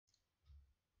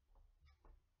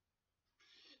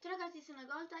ragazzi, sono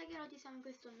Gold Tiger e oggi siamo in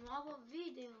questo nuovo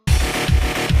video.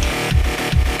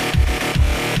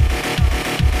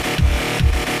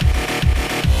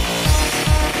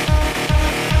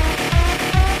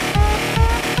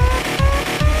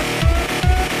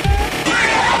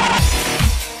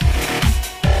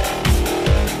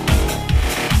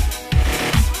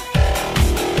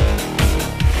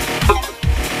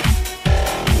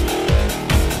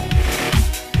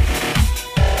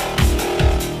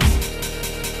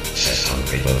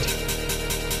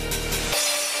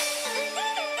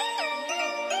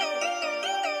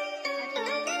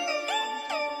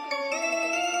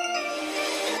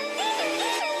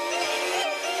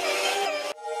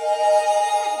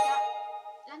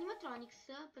 L'animatronics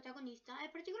protagonista è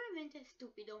particolarmente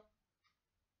stupido.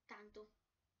 Tanto.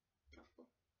 Troppo.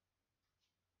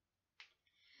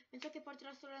 Penso che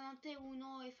porterò solo la notte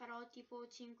 1 e farò tipo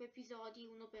 5 episodi,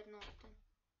 uno per notte.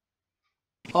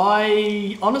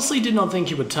 I honestly did not think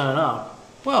you would turn up.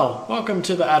 Well, welcome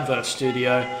to the advert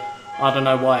studio. I don't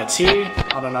know why it's here.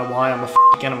 I don't know why I'm a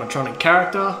animatronic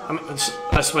character. I mean,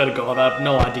 I swear to God, I have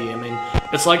no idea. I mean,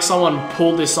 it's like someone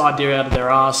pulled this idea out of their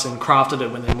ass and crafted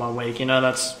it within 1 week. You know,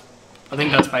 I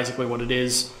think that's basically what it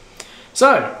is.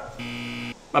 So,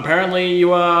 apparently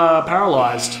you are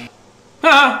paralyzed.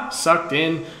 Ha! Sucked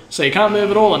in. So you can't move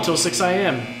at all until 6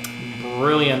 AM.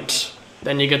 Brilliant.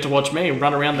 Then you get to watch me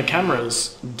run around the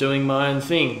cameras, doing my own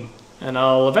thing. And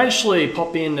I'll eventually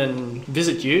pop in and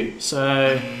visit you,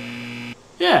 so...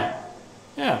 Yeah.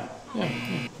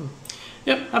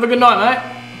 Yep, have a good night,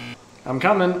 mate. I'm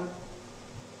coming.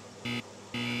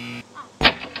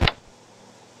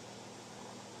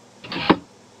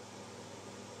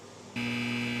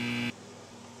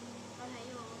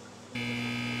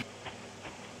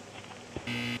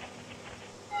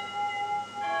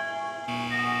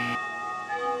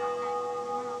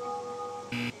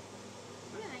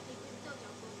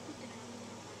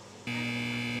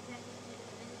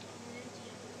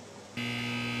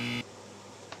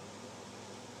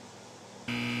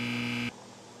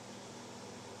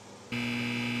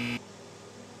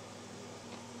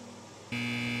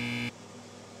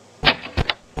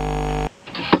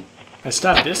 I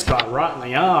stabbed this guy right in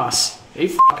the ass. He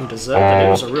fucking deserved it. He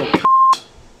was a real c***.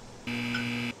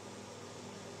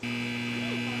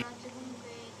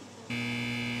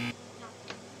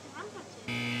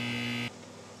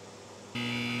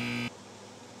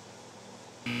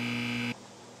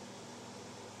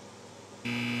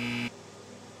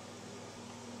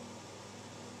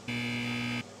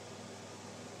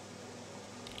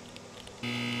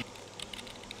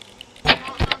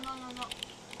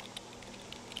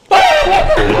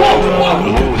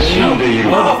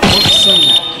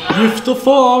 You've the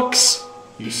fox!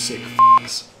 You sick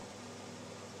fucks.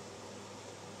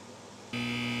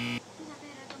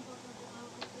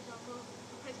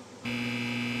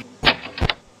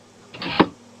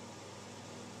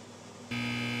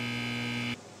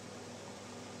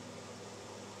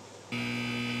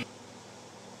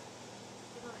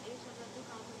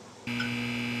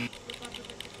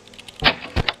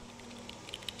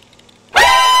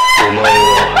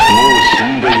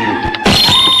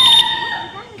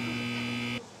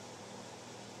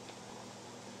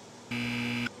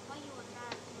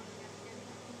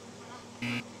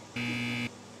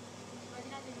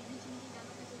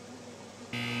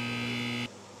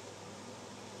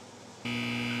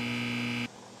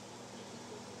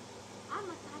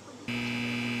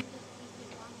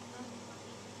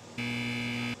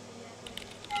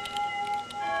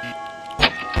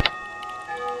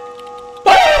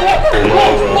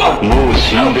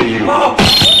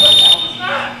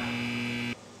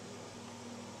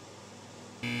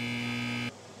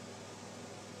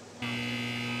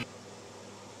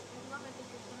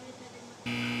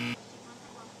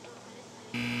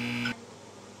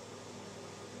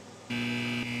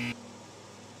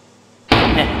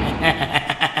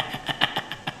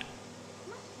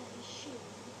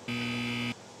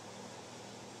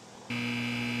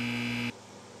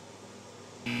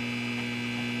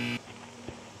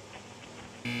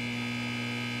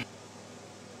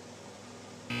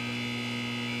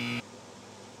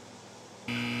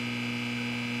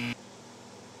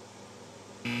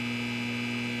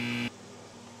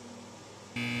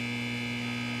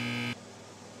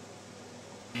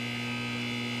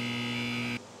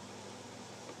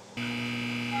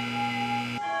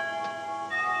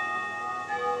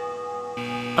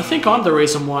 I think I'm the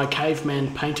reason why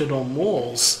cavemen painted on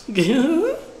walls.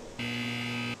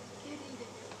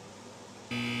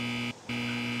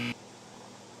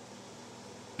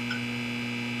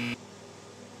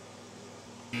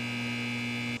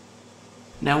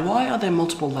 Now, why are there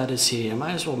multiple letters here? I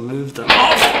might as well move them.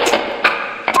 Oh!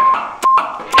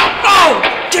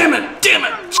 Oh! Damn it! Damn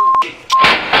it!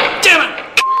 Damn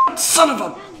it! Son of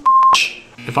a...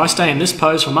 If I stay in this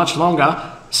pose for much longer,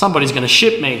 somebody's gonna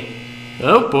ship me.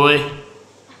 Oh boy.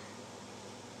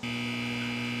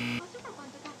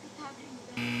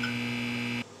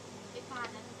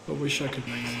 I wish I could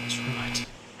make things right.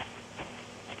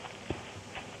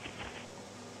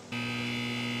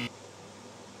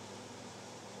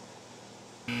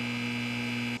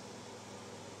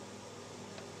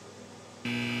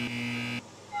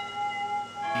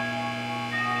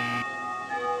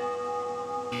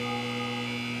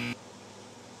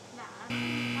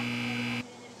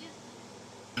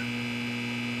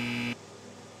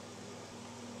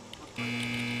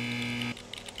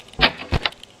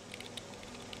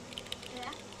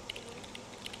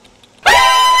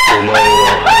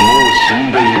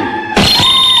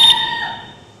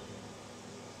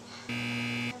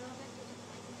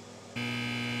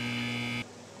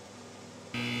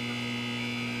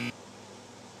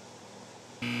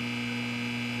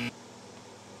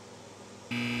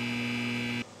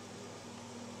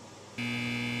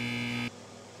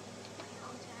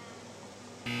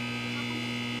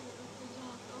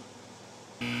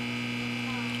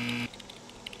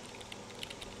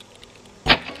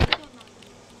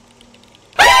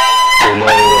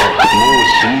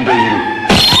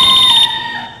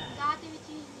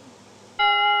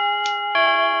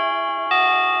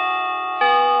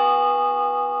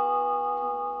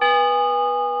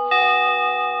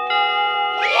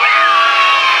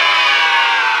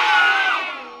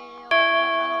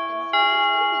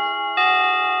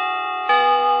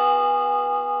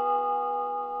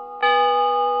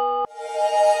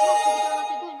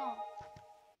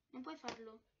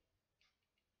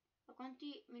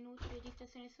 Quanti minuti di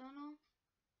registrazione sono?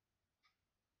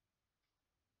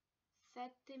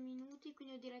 7 minuti,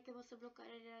 quindi io direi che posso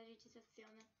bloccare la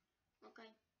registrazione.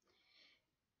 Ok.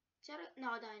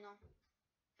 No, dai, no.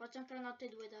 Faccio anche la notte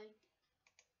 2, dai.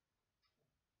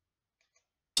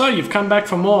 So you've come back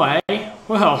for more, eh?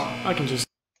 Well, I can just...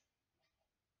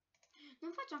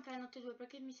 Non faccio anche la notte 2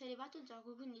 perché mi si è arrivato il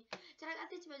gioco, quindi ciao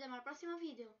ragazzi, ci vediamo al prossimo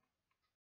video.